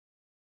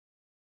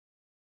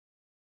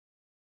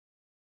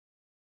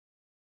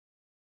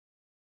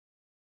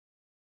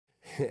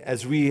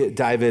As we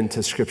dive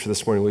into Scripture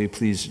this morning, will you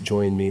please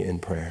join me in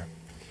prayer?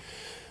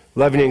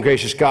 Loving and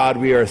gracious God,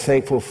 we are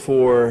thankful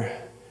for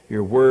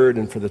your word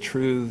and for the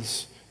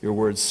truths your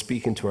words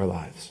speak into our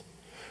lives.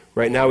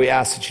 Right now we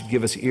ask that you'd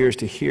give us ears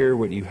to hear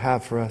what you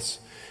have for us.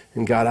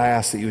 And God, I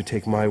ask that you would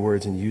take my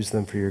words and use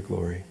them for your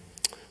glory.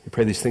 We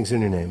pray these things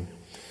in your name.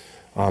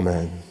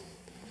 Amen.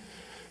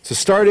 So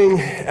starting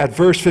at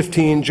verse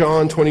 15,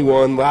 John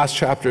 21, last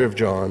chapter of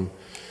John,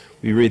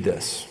 we read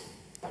this.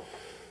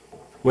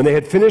 When they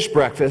had finished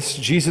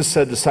breakfast, Jesus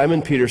said to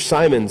Simon Peter,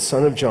 "Simon,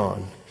 son of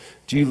John,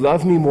 do you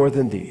love me more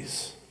than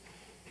these?"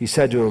 He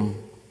said to him,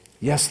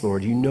 "Yes,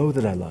 Lord, you know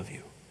that I love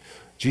you."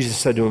 Jesus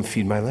said to him,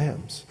 "Feed my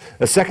lambs."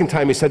 A second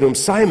time he said to him,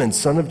 "Simon,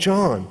 son of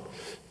John,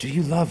 do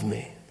you love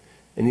me?"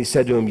 And he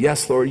said to him,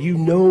 "Yes, Lord, you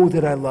know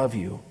that I love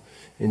you."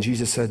 And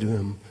Jesus said to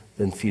him,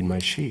 "Then feed my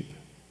sheep,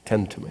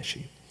 tend to my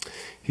sheep."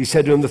 He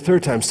said to him the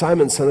third time,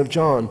 "Simon, son of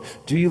John,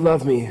 do you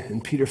love me?"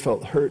 And Peter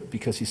felt hurt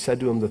because he said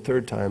to him the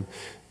third time,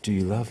 "Do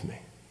you love me?"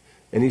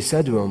 And he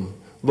said to him,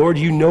 "Lord,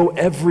 you know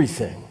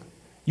everything.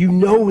 You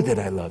know that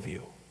I love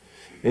you."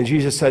 And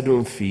Jesus said to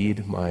him,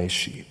 "Feed my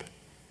sheep.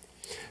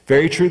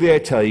 Very truly I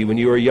tell you, when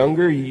you were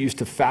younger, you used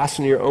to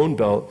fasten your own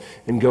belt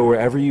and go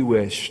wherever you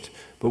wished.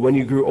 But when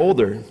you grew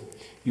older,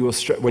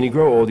 when you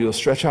grow old, you will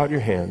stretch out your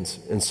hands,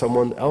 and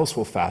someone else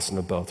will fasten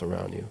a belt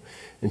around you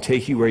and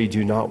take you where you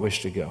do not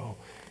wish to go."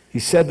 He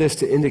said this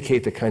to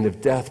indicate the kind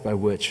of death by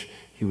which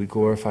he would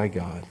glorify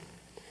God.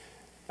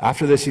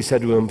 After this, he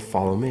said to him,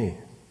 "Follow me."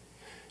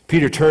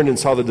 Peter turned and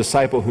saw the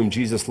disciple whom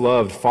Jesus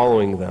loved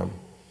following them.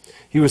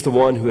 He was the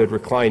one who had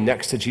reclined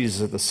next to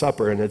Jesus at the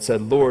supper and had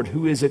said, "Lord,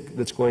 who is it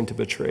that's going to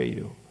betray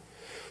you?"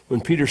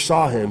 When Peter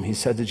saw him, he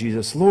said to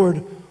Jesus,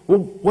 "Lord, well,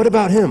 what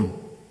about him?"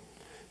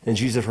 And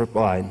Jesus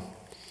replied,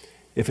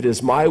 "If it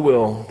is my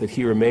will that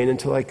he remain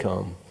until I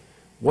come,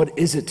 what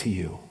is it to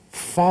you?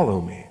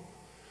 Follow me."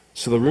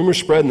 So the rumor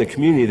spread in the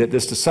community that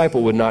this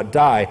disciple would not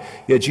die,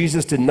 yet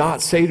Jesus did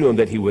not say to him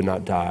that he would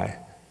not die.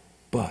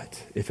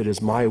 "But if it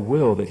is my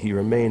will that he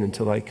remain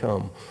until I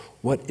come,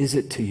 what is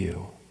it to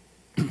you?"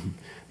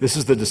 This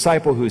is the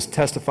disciple who is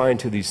testifying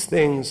to these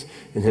things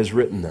and has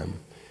written them.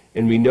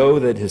 And we know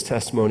that his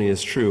testimony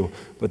is true,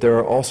 but there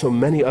are also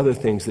many other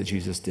things that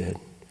Jesus did.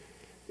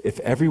 If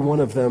every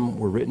one of them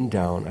were written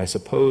down, I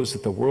suppose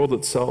that the world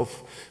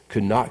itself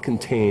could not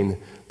contain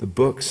the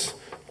books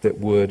that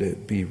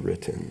would be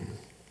written.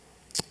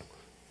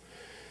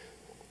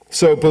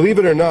 So believe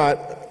it or not,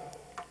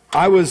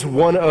 I was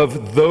one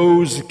of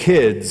those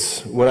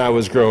kids when I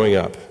was growing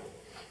up.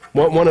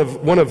 One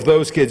of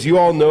those kids. You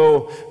all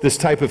know this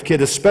type of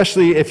kid,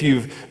 especially if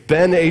you've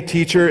been a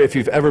teacher, if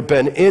you've ever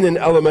been in an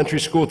elementary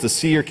school to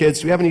see your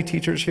kids. Do we have any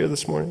teachers here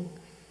this morning?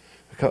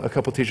 A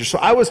couple teachers. So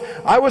I was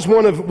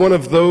one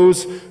of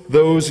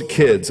those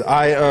kids.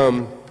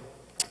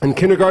 In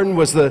kindergarten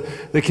was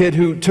the kid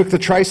who took the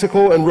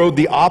tricycle and rode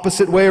the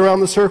opposite way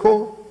around the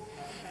circle.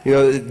 You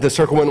know, the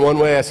circle went one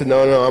way. I said,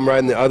 no, I'm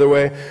riding the other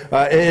way.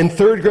 In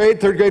third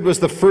grade was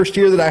the first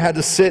year that I had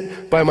to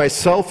sit by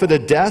myself at a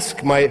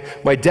desk. My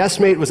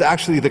desk mate was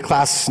actually the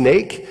class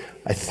snake.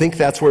 I think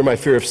that's where my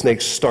fear of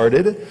snakes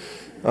started.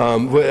 So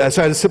I had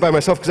to sit by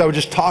myself because I would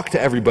just talk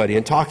to everybody.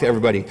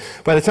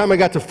 By the time I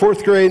got to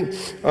fourth grade,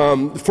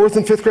 fourth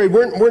and fifth grade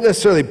weren't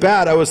necessarily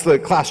bad. I was the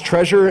class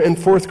treasurer in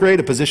fourth grade,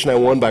 a position I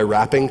won by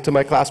rapping to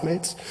my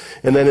classmates.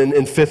 And then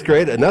in fifth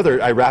grade,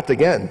 I rapped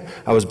again.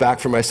 I was back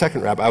for my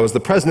second rap. I was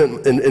the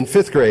president in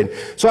fifth grade.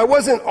 So I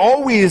wasn't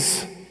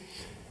always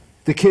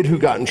the kid who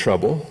got in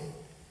trouble.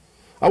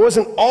 I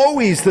wasn't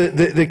always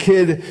the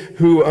kid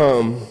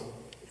who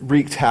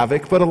wreaked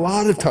havoc, but a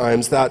lot of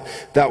times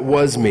that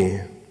was me.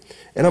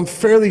 And I'm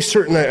fairly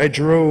certain I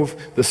drove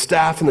the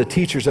staff and the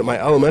teachers at my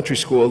elementary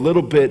school a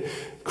little bit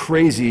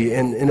crazy,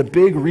 and a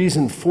big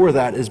reason for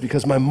that is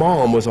because my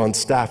mom was on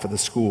staff at the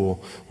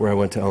school where I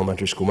went to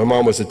elementary school. My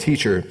mom was a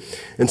teacher,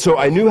 and so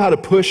I knew how to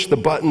push the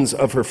buttons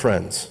of her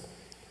friends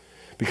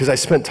because I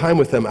spent time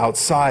with them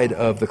outside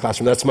of the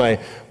classroom. That's my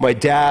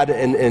dad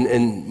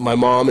and my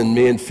mom and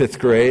me in fifth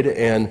grade,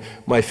 and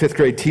my fifth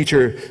grade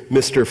teacher,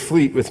 Mr.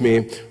 Fleet, with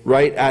me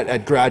right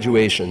at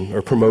graduation,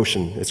 or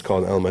promotion, it's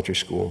called in elementary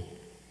school.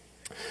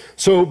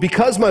 So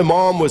because my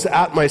mom was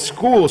at my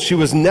school, she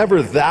was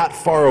never that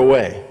far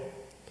away,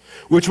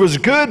 which was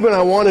good when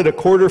I wanted a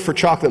quarter for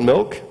chocolate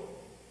milk.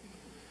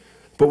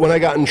 But when I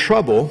got in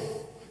trouble,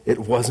 it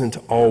wasn't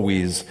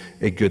always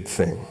a good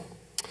thing.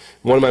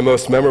 One of my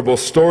most memorable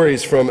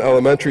stories from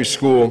elementary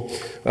school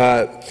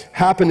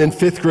happened in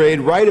fifth grade,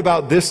 right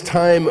about this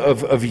time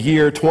of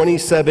year,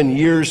 27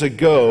 years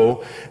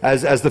ago,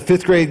 as the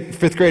fifth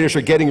graders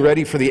are getting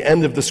ready for the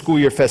end of the school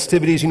year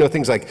festivities. You know,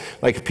 things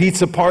like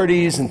pizza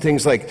parties and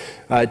things like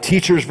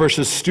teachers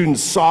versus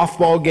students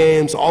softball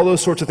games, all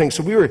those sorts of things.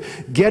 So we were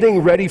getting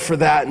ready for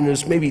that, and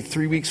there's maybe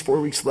 4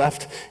 weeks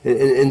left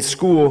in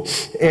school,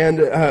 and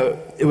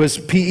it was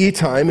PE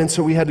time, and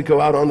so we had to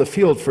go out on the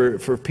field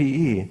for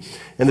PE.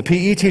 And the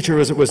PE teacher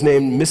was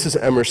named Mrs.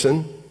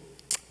 Emerson,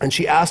 and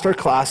she asked our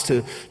class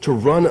to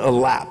run a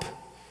lap.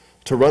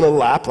 To run a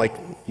lap, like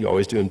you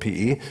always do in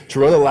PE, to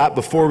run a lap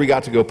before we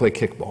got to go play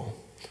kickball.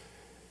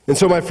 And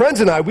so my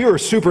friends and I, we were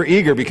super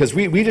eager because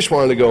we just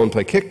wanted to go and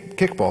play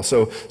kickball.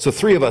 So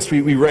three of us,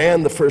 we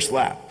ran the first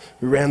lap.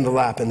 We ran the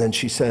lap, and then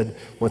she said,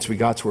 once we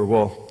got to her,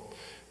 well,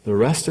 the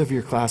rest of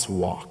your class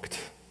walked.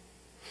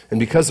 And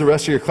because the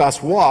rest of your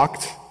class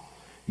walked,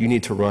 you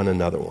need to run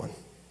another one.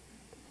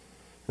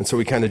 And so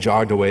we kind of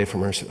jogged away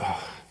from her and said,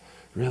 oh,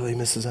 really,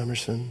 Mrs.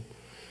 Emerson?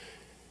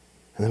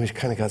 And then we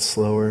kind of got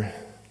slower.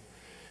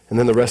 And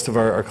then the rest of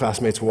our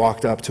classmates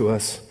walked up to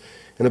us.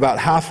 And about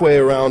halfway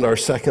around our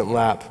second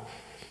lap,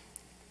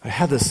 I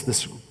had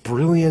this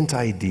brilliant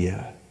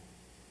idea.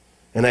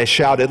 And I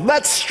shouted,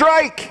 let's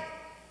strike!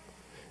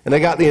 And I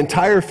got the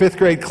entire 5th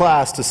grade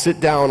class to sit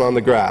down on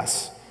the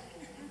grass.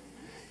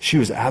 She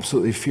was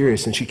absolutely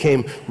furious, and she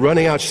came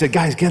running out. She said,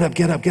 guys, get up,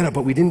 get up, get up.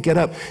 But we didn't get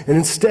up. And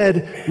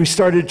instead, we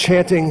started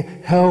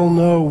chanting, hell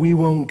no, we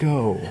won't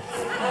go.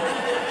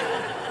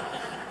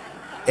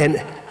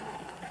 And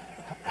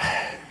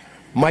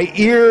my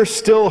ear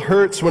still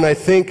hurts when I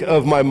think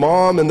of my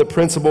mom and the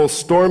principal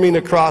storming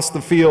across the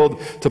field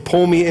to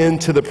pull me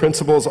into the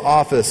principal's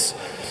office.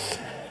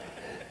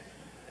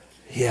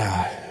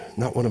 Yeah,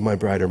 not one of my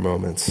brighter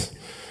moments.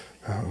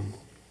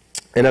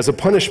 And as a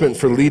punishment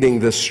for leading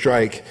this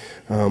strike,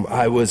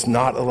 I was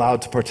not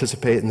allowed to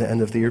participate in the end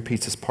of the year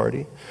pizzas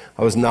party.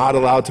 I was not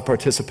allowed to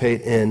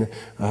participate in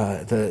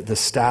the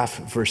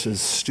staff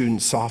versus student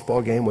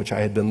softball game, which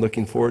I had been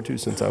looking forward to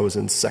since I was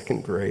in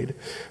 2nd grade.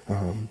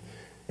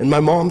 And my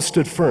mom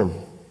stood firm.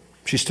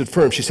 She stood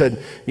firm. She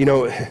said, you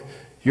know,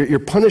 your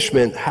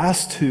punishment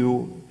has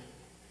to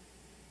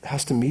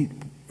meet,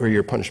 or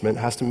your punishment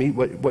has to meet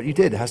what you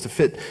did. It has to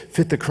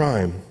fit the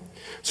crime.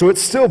 So it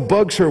still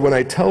bugs her when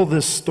I tell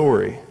this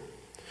story.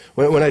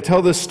 When I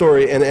tell this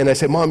story and I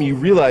say, Mom, you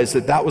realize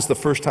that was the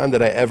first time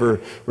that I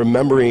ever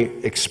remember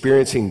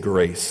experiencing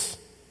grace.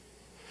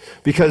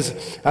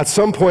 Because at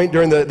some point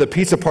during the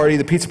pizza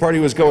party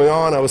was going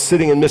on, I was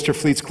sitting in Mr.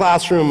 Fleet's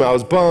classroom, I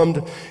was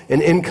bummed,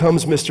 and in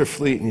comes Mr.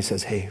 Fleet, and he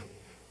says, hey,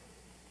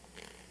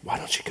 why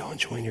don't you go and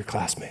join your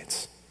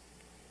classmates?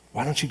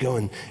 Why don't you go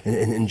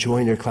and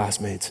join your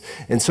classmates?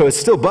 And so it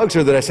still bugs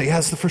her that I say, yeah,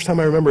 it's the first time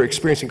I remember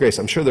experiencing grace.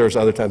 I'm sure there was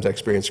other times I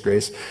experienced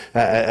grace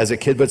as a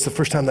kid, but it's the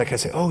first time that I can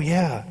say, oh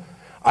yeah,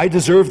 I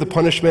deserve the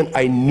punishment.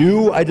 I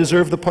knew I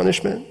deserved the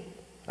punishment.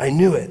 I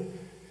knew it.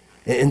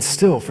 And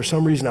still, for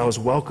some reason, I was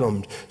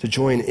welcomed to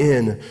join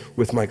in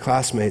with my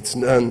classmates.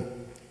 And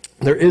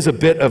there is a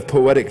bit of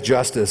poetic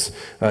justice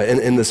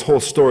in this whole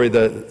story.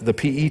 The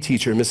PE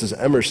teacher, Mrs.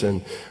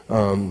 Emerson,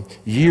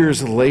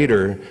 years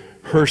later,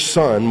 her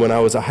son, when I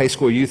was a high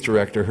school youth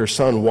director, her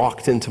son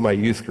walked into my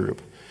youth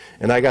group,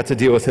 and I got to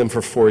deal with him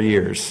for 4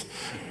 years.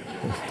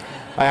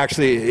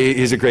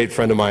 He's a great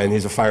friend of mine.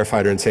 He's a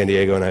firefighter in San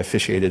Diego, and I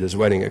officiated his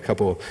wedding a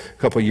couple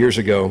years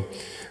ago.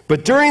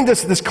 But during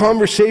this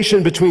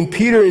conversation between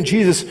Peter and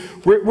Jesus,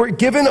 we're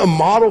given a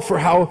model for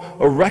how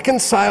a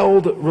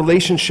reconciled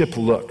relationship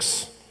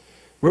looks.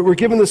 We're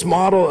given this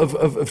model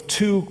of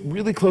two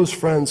really close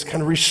friends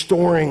kind of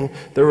restoring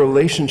their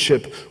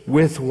relationship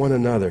with one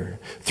another.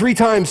 3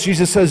 times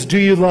Jesus says, do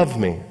you love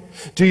me?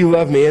 Do you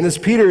love me? And as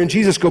Peter and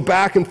Jesus go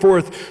back and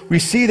forth, we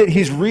see that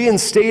he's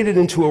reinstated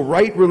into a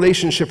right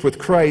relationship with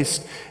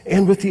Christ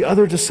and with the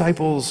other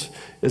disciples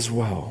as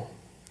well.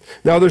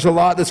 Now, there's a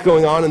lot that's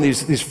going on in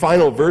these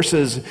final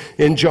verses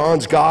in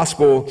John's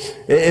gospel,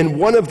 and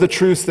one of the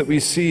truths that we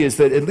see is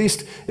that at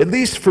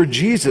least for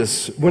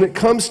Jesus, when it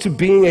comes to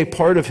being a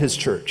part of his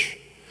church,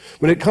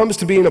 when it comes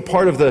to being a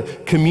part of the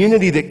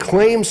community that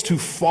claims to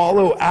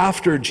follow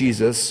after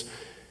Jesus,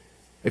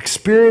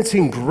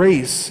 experiencing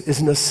grace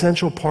is an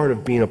essential part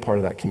of being a part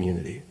of that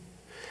community.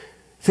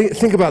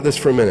 Think about this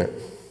for a minute.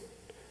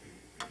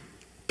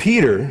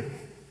 Peter,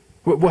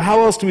 well,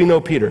 how else do we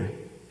know Peter?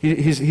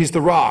 He's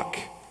the rock.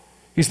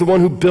 He's the one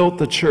who built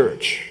the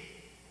church.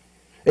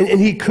 And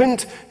he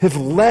couldn't have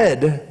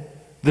led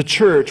the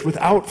church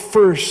without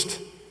first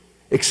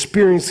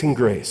experiencing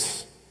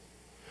grace.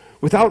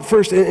 Without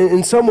first,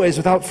 in some ways,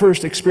 without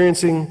first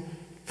experiencing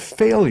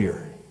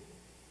failure.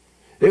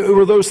 It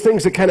were those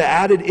things that kind of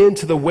added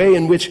into the way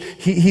in which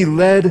he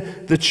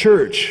led the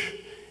church.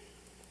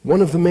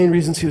 One of the main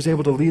reasons he was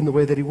able to lead in the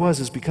way that he was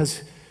is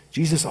because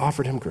Jesus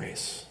offered him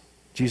grace.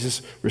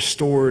 Jesus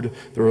restored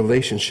the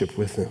relationship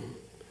with him.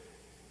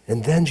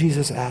 And then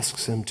Jesus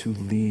asks him to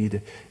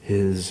lead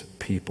his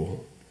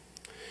people.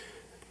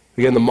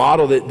 Again, the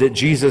model that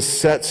Jesus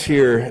sets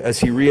here as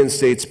he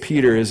reinstates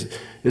Peter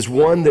is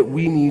one that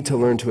we need to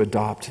learn to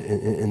adopt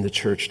in the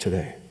church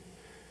today.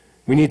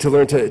 We need to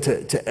learn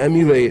to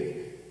emulate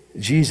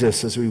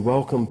Jesus as we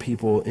welcome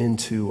people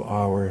into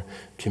our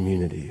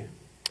community.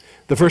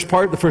 The first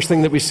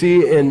thing that we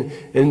see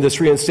in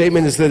this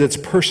reinstatement is that it's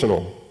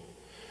personal.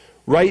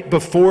 Right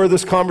before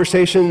this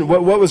conversation,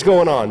 what was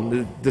going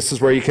on? This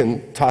is where you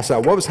can toss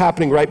out. What was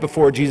happening right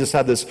before Jesus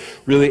had this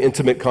really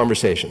intimate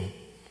conversation?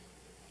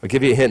 I'll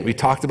give you a hint. We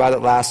talked about it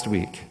last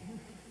week.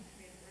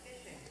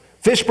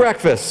 Fish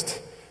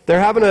breakfast.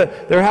 They're having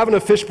a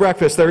fish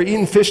breakfast. They're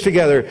eating fish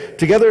together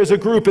as a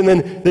group, and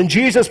then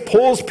Jesus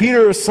pulls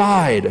Peter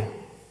aside.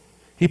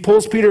 He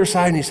pulls Peter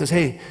aside and he says,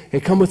 hey,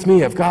 come with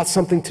me. I've got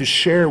something to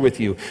share with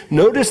you.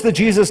 Notice that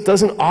Jesus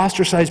doesn't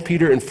ostracize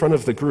Peter in front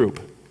of the group.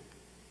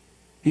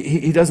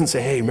 He doesn't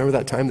say, hey, remember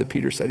that time that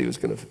Peter said he was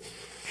going to,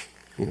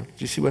 did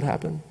you see what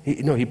happened?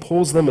 He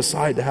pulls them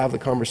aside to have the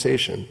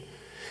conversation.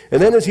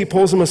 And then as he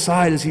pulls them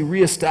aside, as he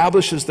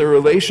reestablishes their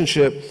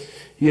relationship,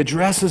 he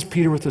addresses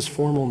Peter with his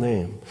formal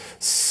name,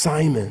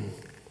 Simon,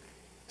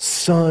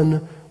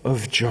 son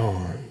of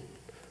John.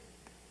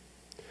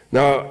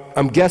 Now,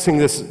 I'm guessing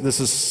this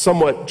is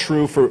somewhat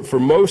true for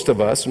most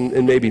of us,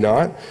 and maybe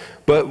not,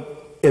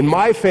 but in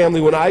my family,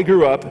 when I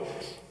grew up,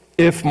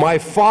 if my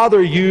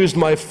father used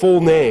my full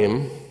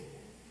name,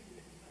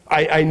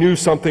 I knew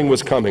something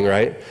was coming,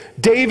 right?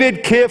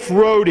 David Kiff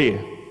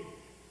Rohde.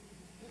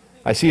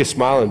 I see you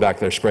smiling back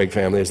there, Sprague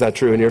family. Is that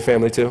true in your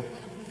family too?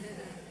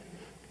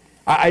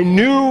 I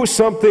knew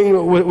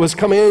something was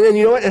coming, and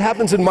you know what? It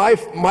happens in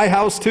my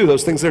house too.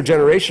 Those things are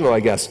generational,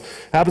 I guess.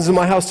 It happens in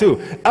my house too.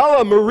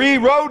 Ella Marie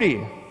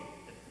Rohde.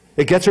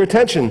 It gets her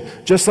attention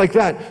just like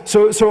that.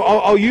 So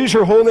I'll use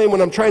her whole name when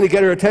I'm trying to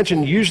get her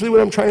attention, usually when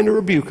I'm trying to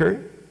rebuke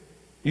her,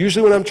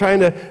 usually when I'm trying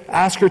to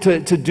ask her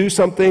to do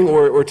something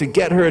or to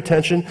get her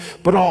attention,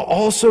 but I'll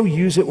also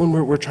use it when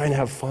we're trying to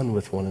have fun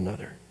with one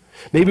another.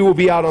 Maybe we'll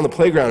be out on the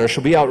playground, or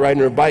she'll be out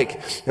riding her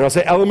bike, and I'll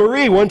say, Ella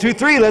Marie, 1, 2,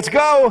 3, let's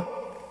go.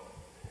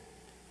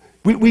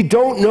 We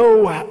don't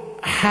know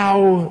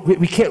how,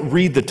 we can't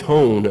read the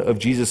tone of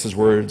Jesus'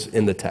 words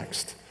in the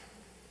text.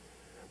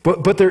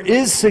 But there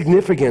is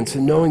significance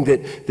in knowing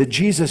that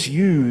Jesus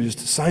used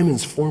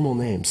Simon's formal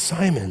name,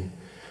 Simon,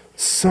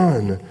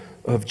 son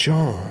of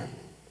John.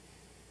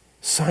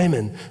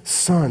 Simon,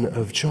 son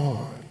of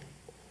John.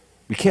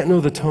 We can't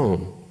know the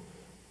tone,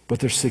 but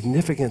there's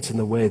significance in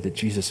the way that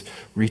Jesus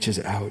reaches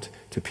out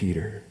to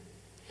Peter.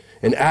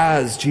 And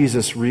as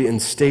Jesus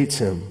reinstates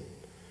him,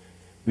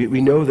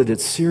 we know that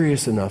it's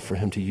serious enough for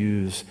him to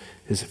use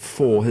his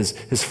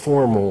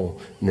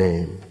formal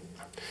name.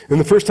 And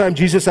the first time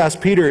Jesus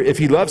asked Peter if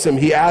he loves him,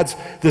 he adds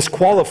this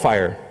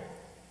qualifier.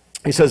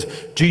 He says,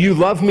 do you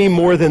love me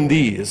more than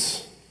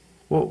these?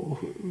 Well,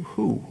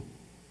 who?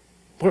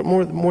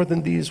 More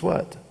than these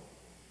what?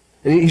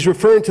 And he's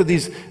referring to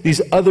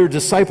these other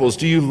disciples.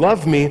 Do you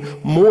love me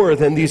more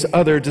than these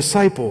other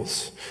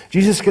disciples?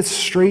 Jesus gets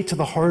straight to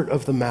the heart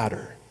of the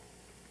matter.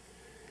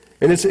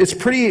 And it's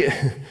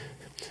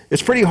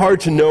pretty hard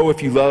to know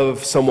if you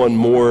love someone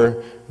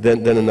more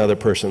than another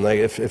person. Like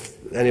if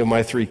any of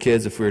my 3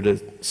 kids, if we were to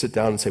sit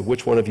down and say,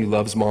 which one of you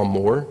loves mom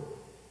more?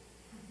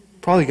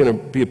 Probably going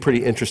to be a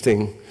pretty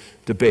interesting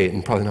debate,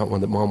 and probably not one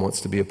that mom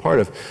wants to be a part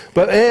of.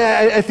 But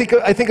I think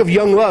of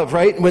young love,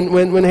 right?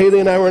 When Haley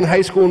and I were in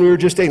high school and we were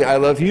just dating, I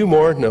love you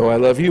more, no, I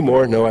love you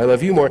more, no, I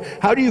love you more.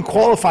 How do you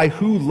qualify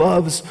who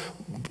loves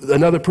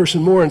another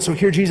person more? And so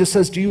here Jesus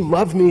says, do you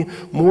love me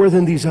more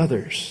than these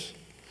others?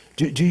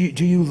 Do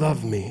you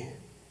love me?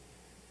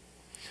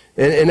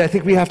 And I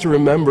think we have to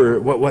remember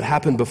what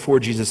happened before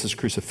Jesus'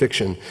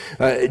 crucifixion.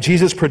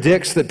 Jesus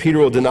predicts that Peter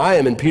will deny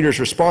him, and Peter's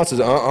response is,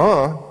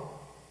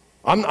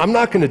 I'm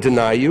not going to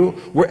deny you.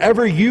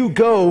 Wherever you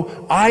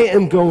go, I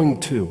am going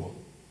to.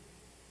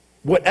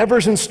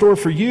 Whatever's in store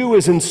for you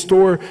is in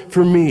store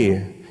for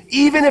me.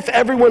 Even if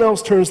everyone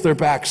else turns their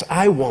backs,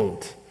 I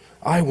won't.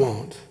 I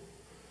won't.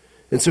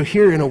 And so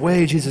here, in a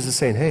way, Jesus is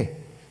saying, hey,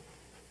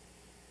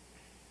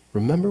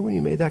 remember when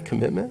you made that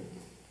commitment?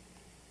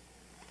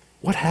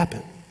 What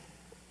happened?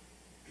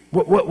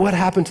 What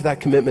happened to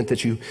that commitment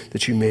that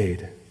you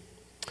made?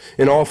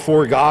 In all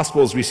 4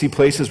 Gospels, we see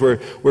places where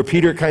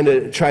Peter kind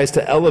of tries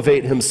to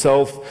elevate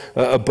himself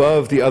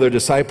above the other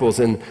disciples.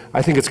 And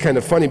I think it's kind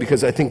of funny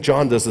because I think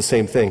John does the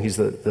same thing. He's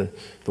the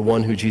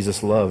one who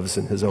Jesus loves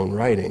in his own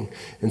writing.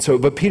 And so,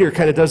 but Peter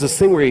kind of does this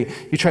thing where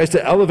he tries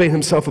to elevate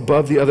himself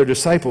above the other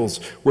disciples,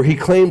 where he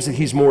claims that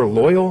he's more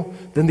loyal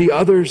than the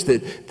others,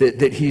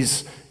 that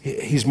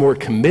he's more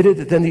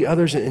committed than the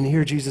others. And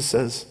here Jesus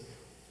says,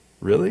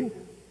 really?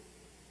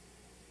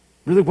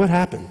 Really, what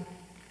happened?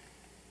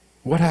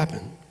 What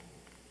happened?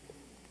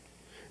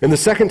 And the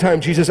second time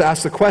Jesus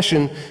asks the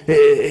question,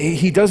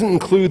 he doesn't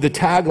include the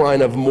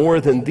tagline of more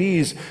than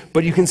these,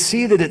 but you can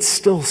see that it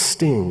still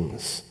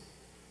stings.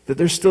 That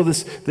there's still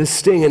this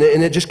sting, and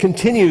it just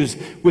continues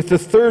with the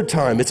third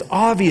time. It's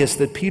obvious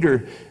that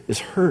Peter is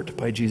hurt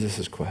by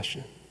Jesus'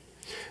 question.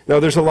 Now,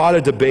 there's a lot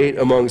of debate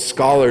among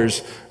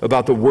scholars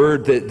about the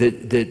word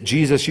that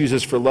Jesus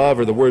uses for love,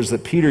 or the words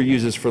that Peter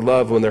uses for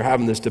love when they're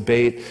having this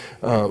debate,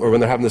 or when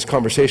they're having this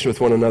conversation with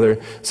one another.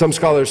 Some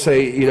scholars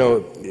say,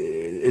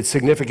 it's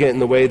significant in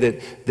the way that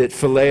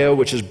phileo,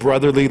 which is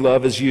brotherly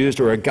love, is used,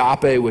 or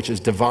agape, which is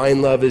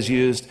divine love, is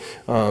used.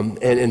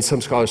 And some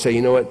scholars say,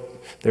 you know what?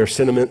 There are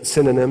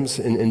synonyms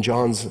in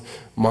John's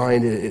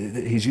mind.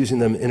 He's using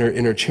them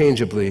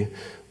interchangeably.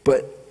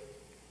 But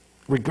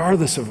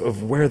regardless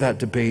of where that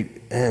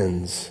debate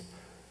ends,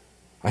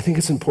 I think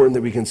it's important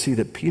that we can see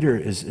that Peter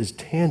is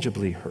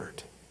tangibly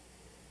hurt.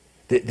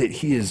 That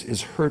he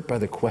is hurt by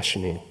the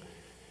questioning,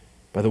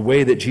 by the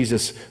way that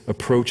Jesus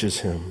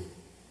approaches him.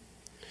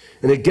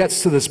 And it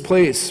gets to this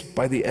place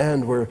by the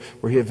end where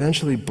he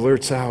eventually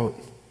blurts out,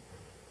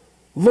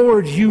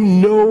 Lord, you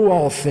know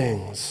all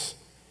things.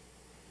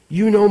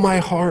 You know my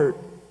heart.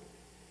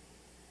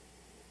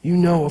 You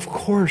know, of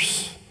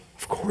course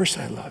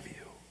I love you.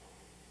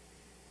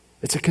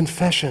 It's a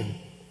confession.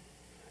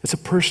 It's a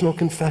personal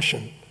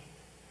confession.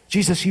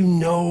 Jesus, you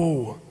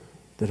know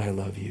that I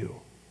love you.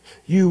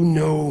 You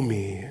know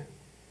me.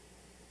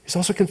 He's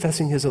also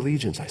confessing his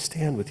allegiance. I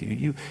stand with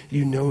you.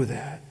 You know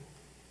that.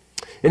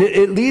 And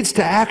it leads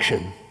to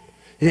action.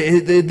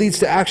 It leads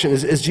to action.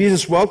 As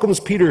Jesus welcomes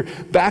Peter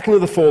back into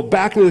the fold,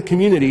 back into the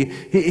community,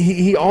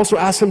 he also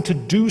asks him to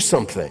do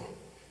something.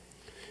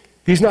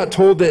 Peter's not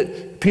told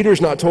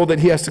that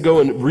he has to go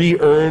and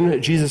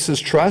re-earn Jesus'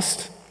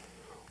 trust,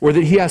 or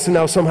that he has to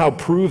now somehow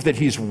prove that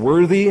he's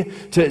worthy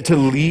to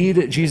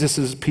lead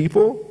Jesus'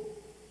 people.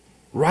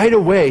 Right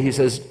away, he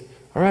says,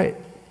 all right,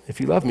 if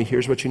you love me,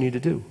 here's what you need to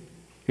do.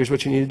 Here's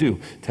what you need to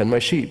do. Tend my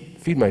sheep,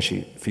 feed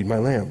my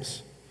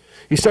lambs.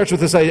 He starts with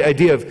this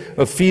idea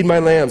of feed my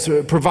lambs,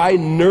 provide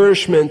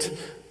nourishment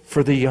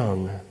for the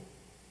young.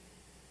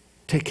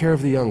 Take care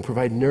of the young,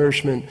 provide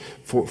nourishment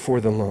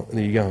for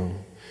the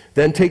young.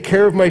 Then take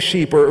care of my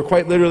sheep, or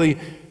quite literally,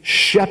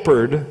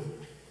 shepherd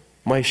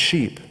my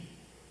sheep.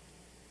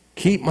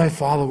 Keep my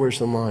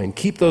followers in line.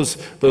 Keep those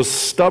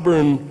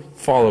stubborn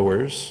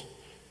followers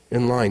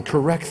in line.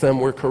 Correct them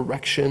where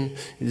correction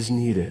is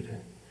needed.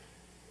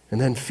 And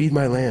then feed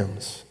my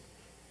lambs.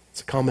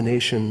 It's a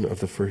combination of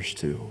the first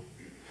two.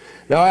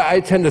 Now, I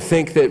tend to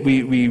think that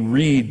we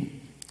read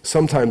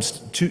sometimes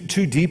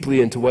too deeply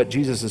into what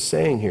Jesus is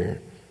saying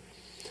here.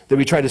 That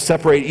we try to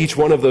separate each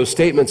one of those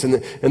statements. And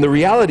the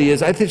reality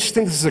is, I just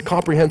think this is a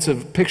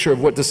comprehensive picture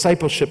of what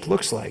discipleship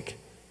looks like.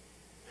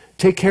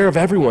 Take care of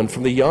everyone,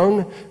 from the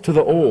young to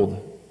the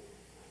old.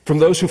 From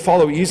those who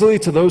follow easily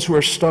to those who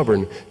are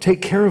stubborn.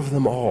 Take care of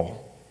them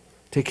all.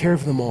 Take care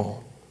of them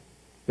all.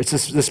 It's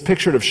this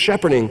picture of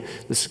shepherding,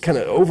 this kind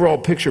of overall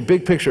picture,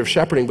 big picture of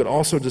shepherding, but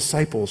also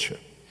discipleship.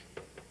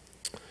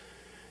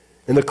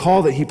 And the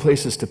call that he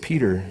places to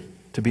Peter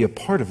to be a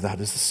part of that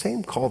is the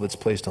same call that's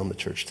placed on the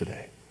church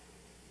today.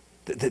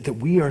 That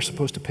we are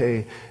supposed to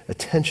pay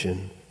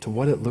attention to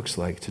what it looks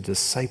like to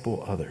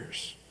disciple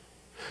others.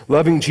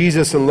 Loving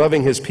Jesus and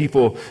loving his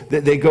people,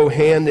 they go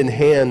hand in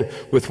hand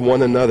with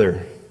one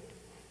another.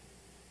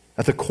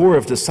 At the core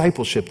of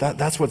discipleship,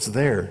 that's what's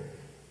there.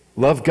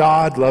 Love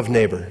God, love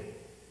neighbor.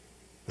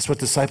 That's what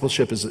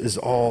discipleship is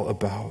all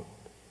about.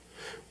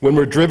 When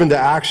we're driven to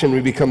action,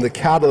 we become the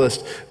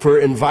catalyst for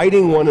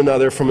inviting one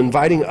another, from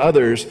inviting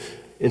others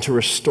into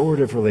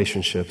restorative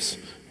relationships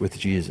with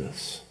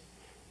Jesus.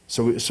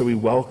 So we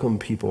welcome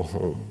people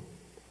home.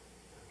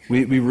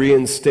 We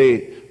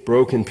reinstate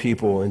broken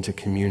people into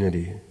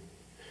community.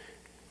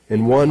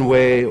 In one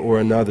way or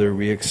another,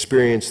 we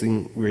experience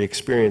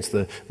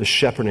the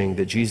shepherding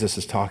that Jesus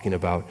is talking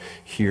about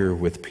here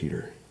with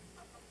Peter.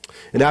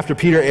 And after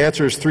Peter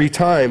answers 3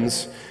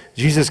 times,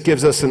 Jesus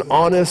gives us an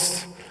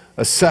honest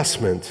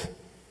assessment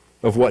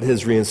of what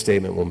his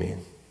reinstatement will mean.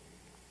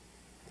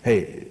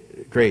 Hey,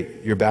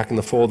 great, you're back in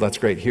the fold, that's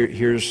great.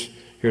 Here's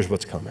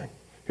what's coming.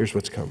 Here's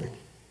what's coming.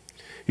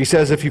 He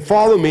says, if you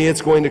follow me,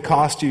 it's going to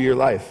cost you your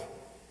life.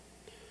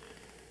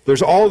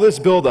 There's all this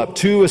buildup,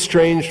 2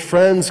 estranged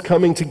friends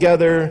coming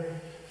together,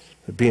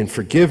 being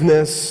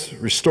forgiveness,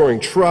 restoring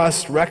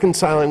trust,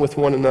 reconciling with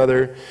one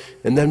another,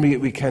 and then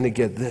we kind of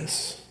get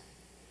this.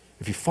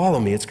 If you follow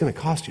me, it's going to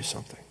cost you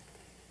something.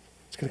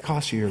 It's going to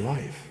cost you your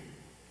life.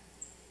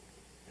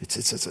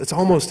 It's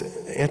almost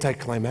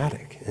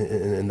anticlimactic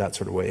in that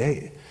sort of way.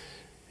 Hey,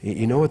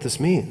 you know what this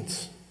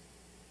means.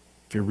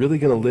 If you're really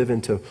going to live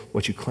into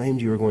what you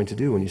claimed you were going to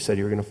do when you said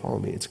you were going to follow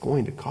me, it's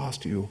going to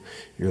cost you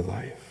your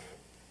life.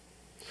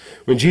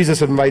 When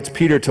Jesus invites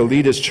Peter to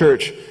lead his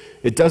church,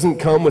 it doesn't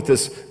come with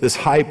this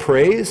high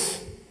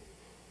praise.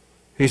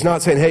 He's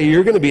not saying, hey,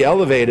 you're going to be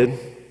elevated.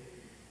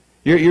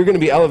 You're going to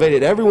be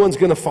elevated. Everyone's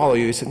going to follow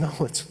you. He said, no,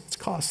 it's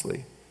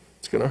costly.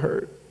 It's going to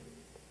hurt.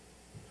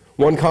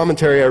 One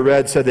commentary I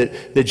read said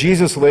that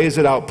Jesus lays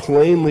it out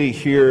plainly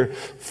here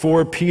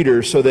for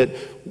Peter so that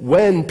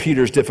when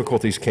Peter's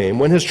difficulties came,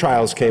 when his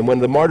trials came, when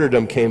the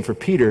martyrdom came for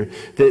Peter,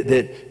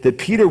 that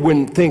Peter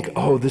wouldn't think,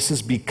 oh, this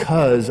is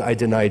because I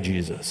denied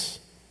Jesus.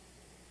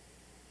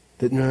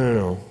 That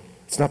no.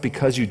 It's not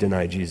because you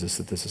deny Jesus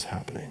that this is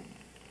happening.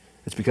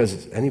 It's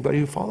because anybody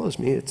who follows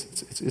me,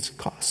 it's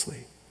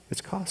costly.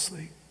 It's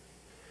costly.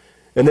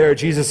 And there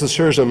Jesus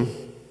assures him,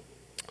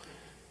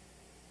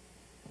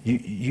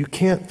 you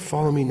can't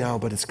follow me now,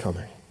 but it's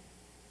coming.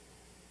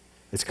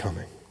 It's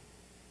coming.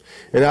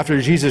 And after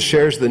Jesus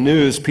shares the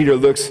news, Peter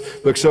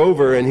looks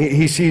over and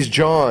he sees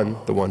John,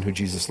 the one who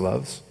Jesus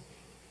loves.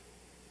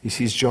 He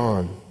sees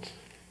John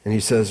and he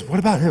says, what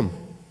about him?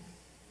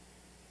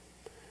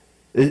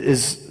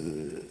 Is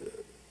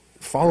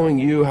following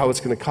you how it's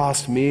going to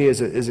cost me,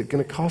 is it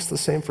going to cost the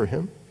same for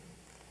him?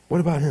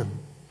 What about him?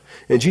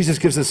 And Jesus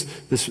gives us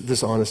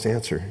this honest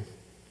answer.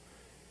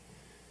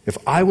 If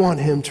I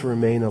want him to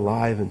remain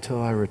alive until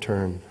I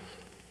return,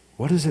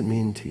 what does it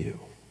mean to you?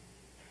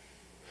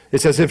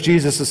 It's as if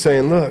Jesus is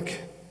saying, look,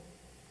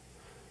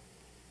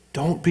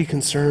 don't be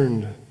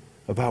concerned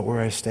about where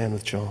I stand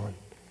with John.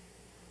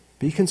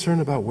 Be concerned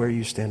about where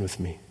you stand with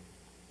me.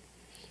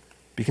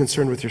 Be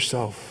concerned with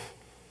yourself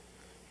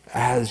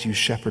as you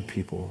shepherd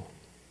people.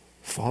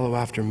 Follow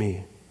after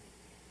me,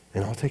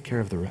 and I'll take care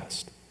of the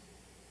rest.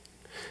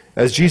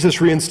 As Jesus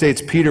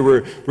reinstates Peter,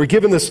 we're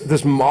given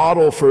this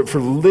model for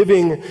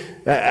living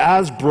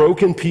as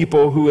broken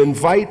people who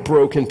invite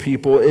broken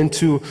people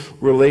into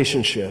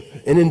relationship.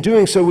 And in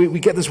doing so, we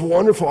get this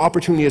wonderful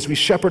opportunity as we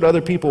shepherd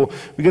other people.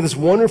 We get this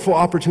wonderful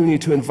opportunity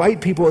to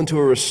invite people into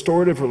a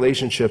restorative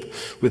relationship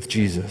with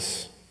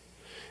Jesus.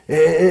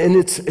 And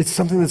it's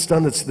something that's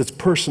done that's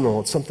personal.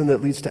 It's something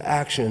that leads to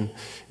action.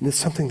 And it's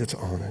something that's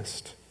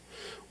honest.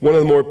 One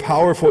of the more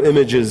powerful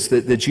images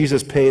that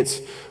Jesus paints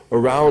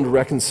around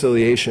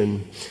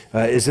reconciliation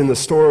is in the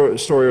story,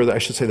 or I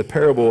should say the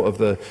parable of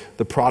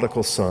the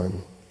prodigal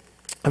son.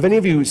 Have any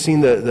of you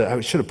seen I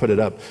should have put it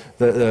up,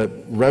 the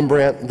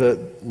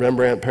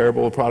Rembrandt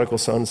parable of prodigal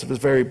sons? It was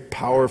a very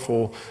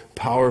powerful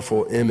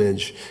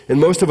image.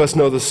 And most of us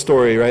know the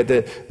story, right?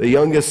 The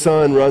youngest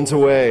son runs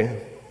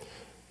away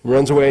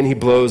and he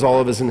blows all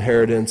of his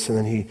inheritance, and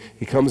then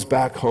he comes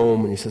back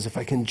home and he says, if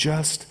I can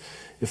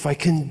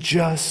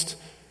just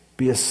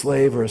be a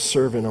slave or a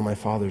servant on my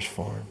father's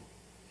farm,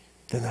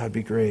 then that would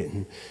be great.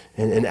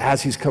 And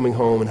as he's coming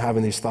home and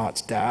having these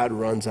thoughts, Dad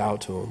runs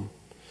out to him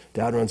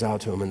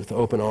and with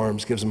open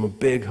arms gives him a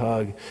big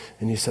hug,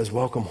 and he says,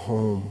 welcome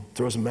home.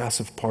 Throws a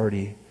massive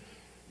party,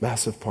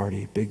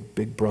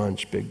 big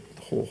brunch, big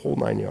whole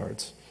 9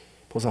 yards.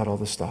 Pulls out all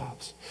the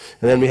stops.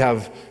 And then we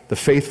have the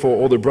faithful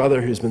older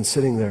brother who's been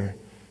sitting there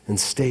and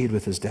stayed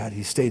with his dad.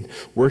 He stayed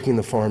working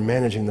the farm,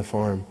 managing the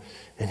farm,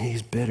 and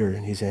he's bitter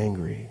and he's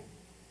angry.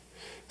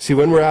 See,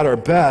 when we're at our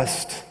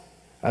best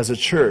as a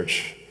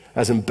church,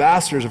 as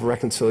ambassadors of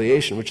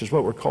reconciliation, which is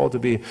what we're called to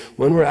be,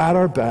 when we're at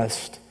our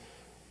best,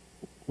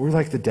 we're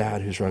like the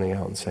dad who's running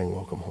out and saying,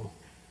 welcome home.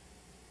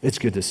 It's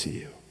good to see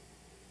you.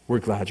 We're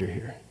glad you're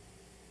here.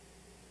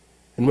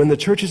 And when the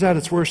church is at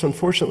its worst,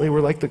 unfortunately,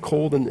 we're like the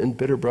cold and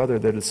bitter brother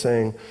that is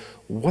saying,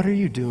 what are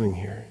you doing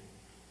here?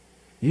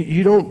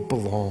 You don't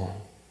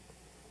belong.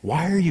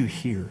 Why are you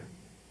here?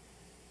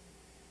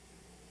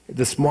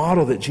 This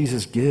model that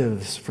Jesus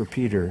gives for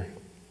Peter,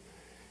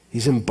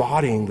 he's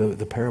embodying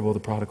the parable of the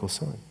prodigal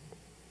son.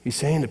 He's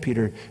saying to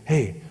Peter,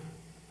 hey,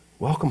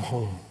 welcome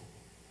home.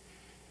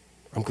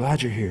 I'm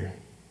glad you're here.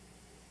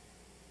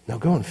 Now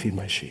go and feed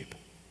my sheep.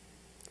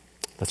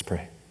 Let's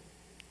pray.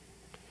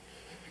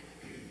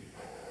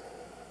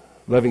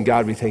 Loving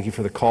God, we thank you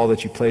for the call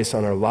that you place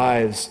on our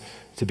lives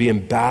to be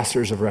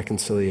ambassadors of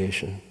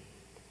reconciliation.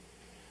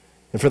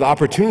 And for the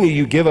opportunity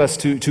you give us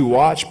to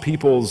watch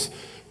people's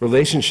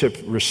relationship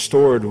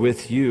restored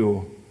with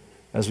you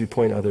as we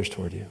point others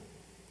toward you.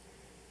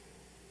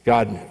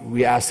 God,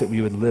 we ask that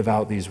we would live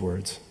out these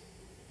words.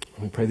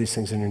 And we pray these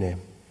things in your name.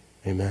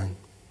 Amen.